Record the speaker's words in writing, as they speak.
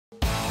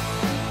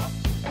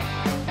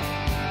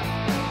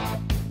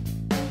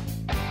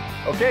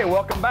Okay,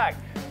 welcome back.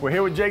 We're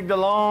here with Jake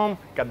Delhomme.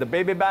 Got the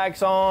baby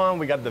backs on,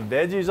 we got the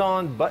veggies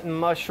on, button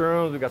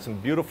mushrooms, we got some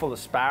beautiful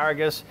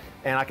asparagus,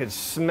 and I can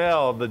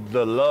smell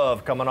the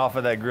love coming off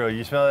of that grill.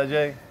 You smell that,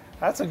 Jake?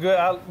 That's a good,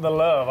 the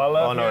love. I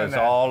love Oh no, it's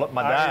that. all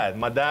my dad.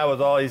 My dad was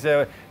all, he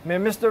said,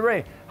 man, Mr.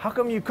 Ray, how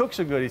come you cook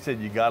so good? He said,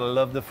 you gotta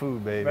love the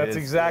food, baby. That's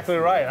exactly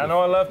right. I know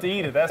I love to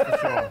eat it, that's for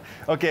sure.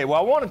 Okay, well,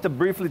 I wanted to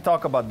briefly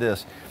talk about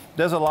this.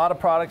 There's a lot of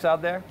products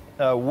out there.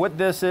 What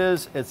this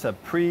is, it's a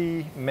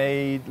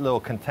pre-made little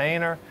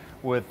container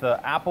with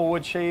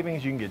applewood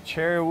shavings. You can get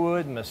cherry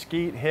wood,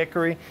 mesquite,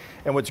 hickory.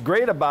 And what's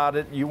great about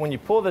it, when you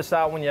pull this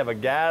out when you have a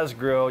gas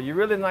grill, you're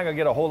really not gonna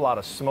get a whole lot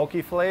of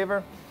smoky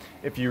flavor.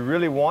 If you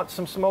really want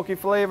some smoky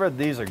flavor,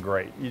 these are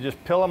great. You just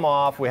peel them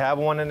off. We have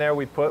one in there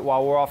we put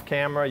while we're off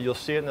camera. You'll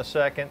see it in a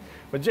second.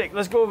 But Jake,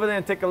 let's go over there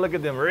and take a look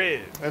at them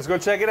ribs. Let's go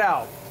check it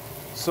out.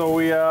 So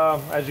we,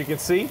 as you can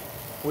see,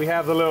 we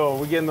have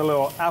we're getting the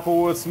little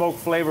applewood smoke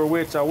flavor,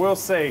 which I will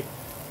say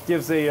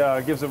gives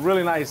a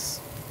really nice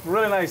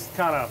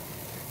kind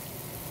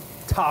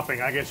of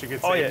topping, I guess you could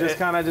say. Oh, yeah. Just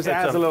kind of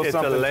adds a little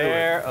something to it. It's a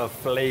layer of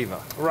flavor.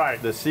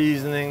 Right. The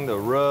seasoning, the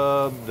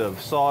rub, the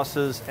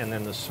sauces, and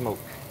then the smoke.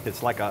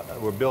 It's like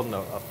we're building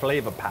a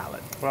flavor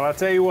palette. Well, I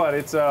tell you what,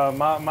 it's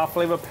my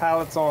flavor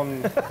palette's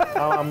on.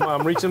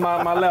 I'm reaching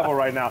my level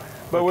right now.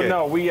 But okay.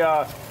 no, we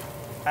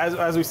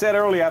as we said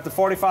earlier, after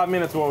 45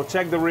 minutes, we'll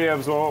check the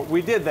ribs. Well,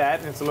 we did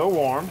that. It's a little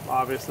warm,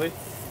 obviously.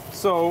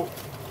 So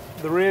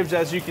the ribs,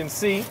 as you can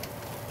see,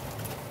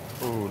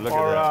 ooh, look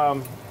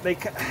at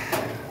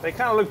that. They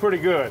kind of look pretty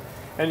good.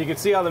 And you can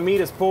see how the meat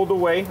is pulled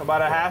away,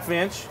 about a ½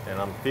 inch. And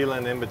I'm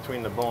feeling in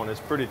between the bone. It's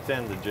pretty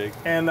tender, Jake.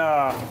 And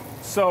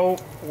so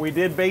we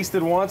did baste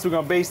it once. We're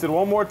gonna baste it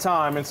one more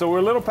time. And so we're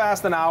a little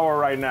past an hour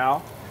right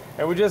now.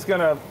 And we're just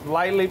gonna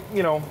lightly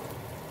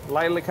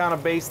kind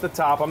of baste the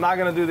top. I'm not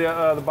gonna do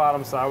the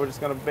bottom side. We're just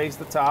gonna baste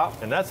the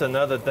top. And that's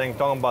another thing,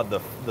 talking about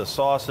the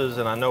sauces.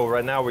 And I know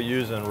right now we're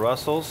using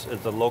Russell's.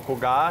 It's a local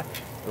guy.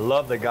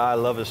 Love the guy,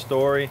 love his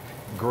story.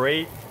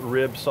 Great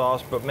rib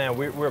sauce, but man,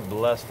 we're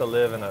blessed to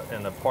live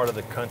in a part of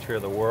the country or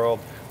the world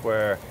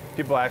where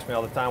people ask me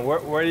all the time,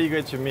 where do you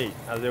get your meat?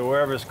 I say,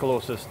 wherever's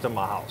closest to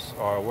my house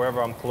or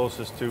wherever I'm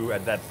closest to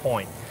at that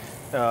point.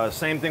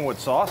 Same thing with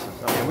sauces.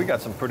 I mean, we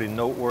got some pretty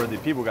noteworthy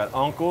people. We got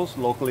Uncle's,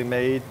 locally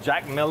made,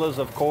 Jack Miller's,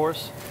 of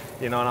course.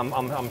 You know, and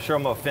I'm sure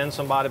I'm gonna offend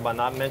somebody by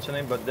not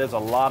mentioning, but there's a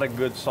lot of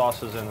good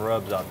sauces and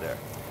rubs out there.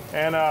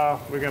 And I'm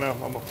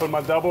gonna put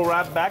my double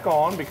wrap back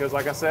on because,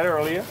 like I said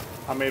earlier,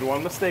 I made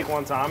one mistake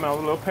one time and I was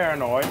a little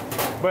paranoid.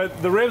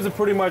 But the ribs are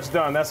pretty much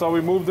done. That's why we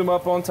moved them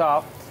up on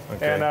top.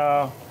 Okay.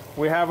 And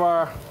we have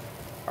our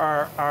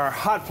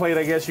hot plate,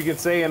 I guess you could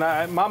say. And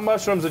my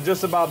mushrooms are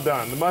just about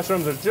done. The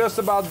mushrooms are just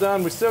about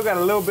done. We still got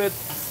a little bit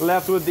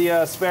left with the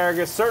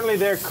asparagus. Certainly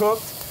they're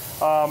cooked.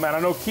 And I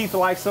know Keith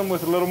likes them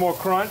with a little more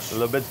crunch. A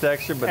little bit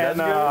texture, but that's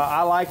good.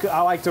 I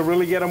like to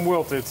really get them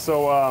wilted.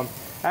 So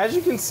as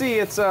you can see,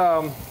 it's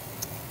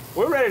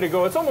we're ready to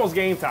go. It's almost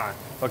game time.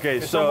 Okay,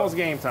 it's almost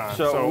game time.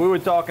 So we were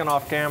talking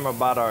off camera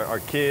about our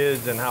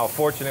kids and how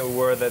fortunate we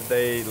were that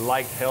they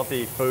liked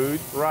healthy food.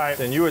 Right.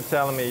 And you were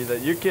telling me that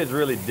your kids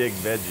really dig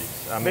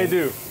veggies. I mean, they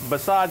do.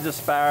 Besides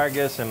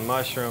asparagus and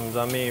mushrooms,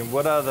 I mean,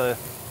 what other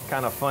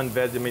kind of fun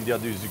veg? I mean, do y'all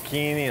do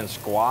zucchini and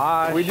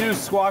squash? We do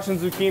squash and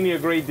zucchini a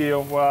great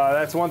deal.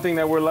 That's one thing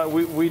that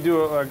we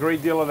do a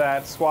great deal of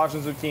that, squash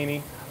and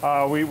zucchini.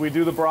 We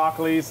do the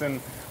broccolis, and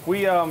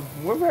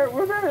we're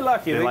very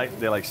lucky.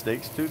 They like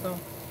steaks too, though?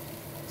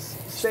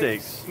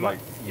 Steaks. Like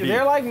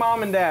they're like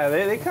mom and dad.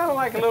 They kind of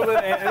like a little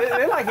bit.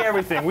 They like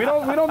everything. We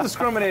don't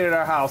discriminate at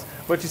our house.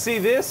 But you see,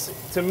 this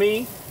to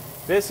me,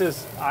 this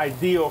is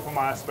ideal for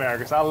my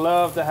asparagus. I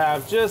love to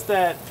have just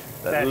that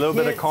little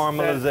bit of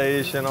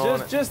caramelization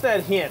on it. Just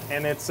that hint,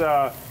 and it's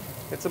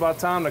about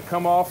time to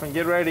come off and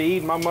get ready to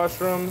eat my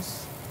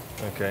mushrooms.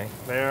 Okay.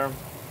 There.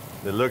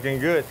 They're looking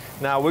good.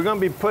 Now, we're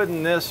going to be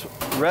putting this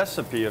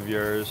recipe of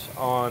yours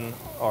on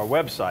our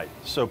website.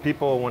 So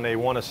people, when they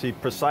want to see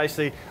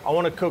precisely, I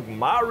want to cook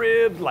my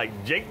ribs like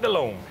Jake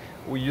Delhomme,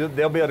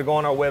 they'll be able to go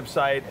on our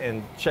website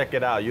and check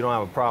it out. You don't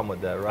have a problem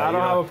with that, right? I don't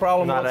have a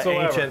problem whatsoever.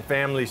 Not an ancient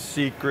family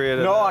secret.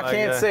 No, I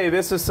can't say.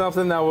 This is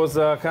something that was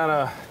kind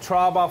of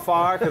trial by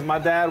fire because my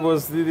dad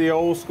was the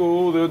old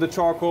school, the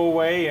charcoal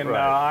way, and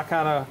I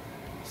kind of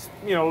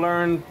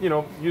learned,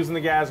 using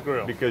the gas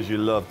grill. Because you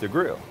love to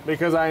grill.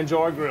 Because I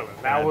enjoy grilling.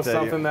 That was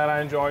something that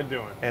I enjoyed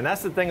doing. And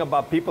that's the thing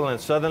about people in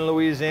southern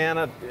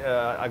Louisiana.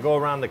 I go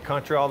around the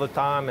country all the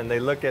time and they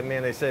look at me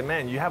and they say,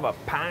 man, you have a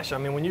passion. I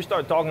mean, when you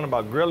start talking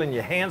about grilling,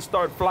 your hands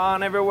start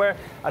flying everywhere.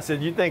 I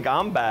said, you think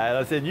I'm bad?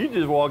 I said, you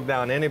just walk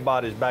down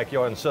anybody's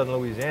backyard in southern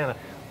Louisiana.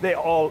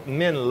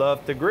 Men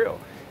love to grill.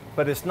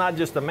 But it's not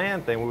just a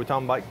man thing. We were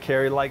talking about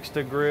Carrie likes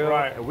to grill.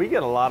 Right. We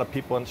get a lot of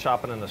people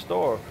shopping in the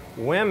store.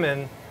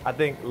 Women, I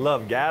think,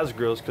 love gas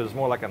grills because it's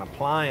more like an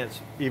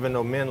appliance, even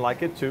though men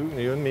like it too.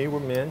 You and me,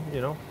 we're men,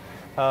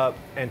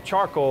 And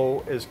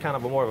charcoal is kind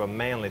of more of a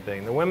manly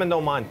thing. The women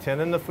don't mind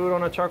tending the food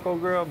on a charcoal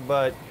grill,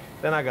 but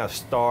they're not gonna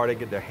start it,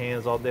 get their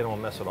hands all, they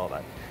don't mess with all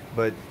that.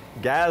 But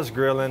gas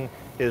grilling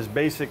is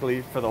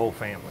basically for the whole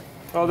family.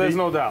 Oh, there's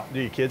no doubt. Do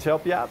your kids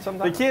help you out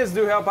sometimes? The kids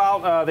do help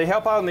out. They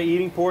help out in the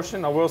eating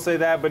portion. I will say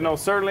that. But no,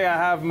 certainly I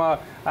have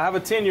a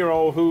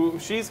 10-year-old who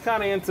she's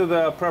kind of into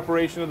the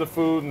preparation of the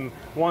food and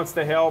wants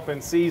to help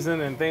and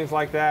season and things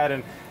like that.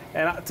 And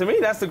to me,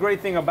 that's the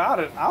great thing about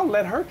it. I'll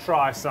let her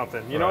try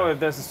something. You know, if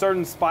there's a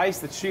certain spice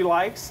that she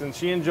likes and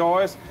she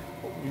enjoys,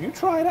 you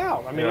try it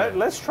out. I mean,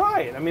 let's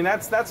try it. I mean,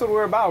 that's what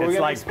we're about. It's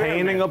like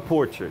painting a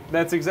portrait.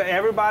 That's exactly.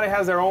 Everybody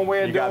has their own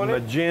way of doing it. You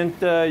got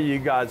magenta, you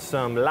got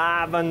some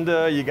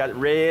lavender, you got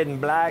red and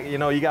black. You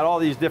know, you got all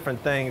these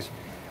different things.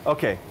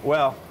 Okay,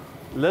 well,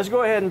 let's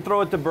go ahead and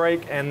throw it to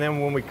break, and then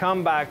when we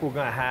come back, we're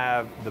gonna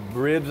have the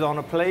ribs on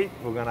a plate.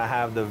 We're gonna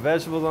have the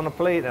vegetables on a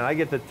plate, and I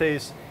get to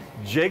taste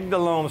Jake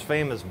Delhomme's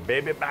famous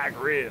baby back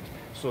ribs.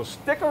 So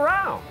stick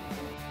around.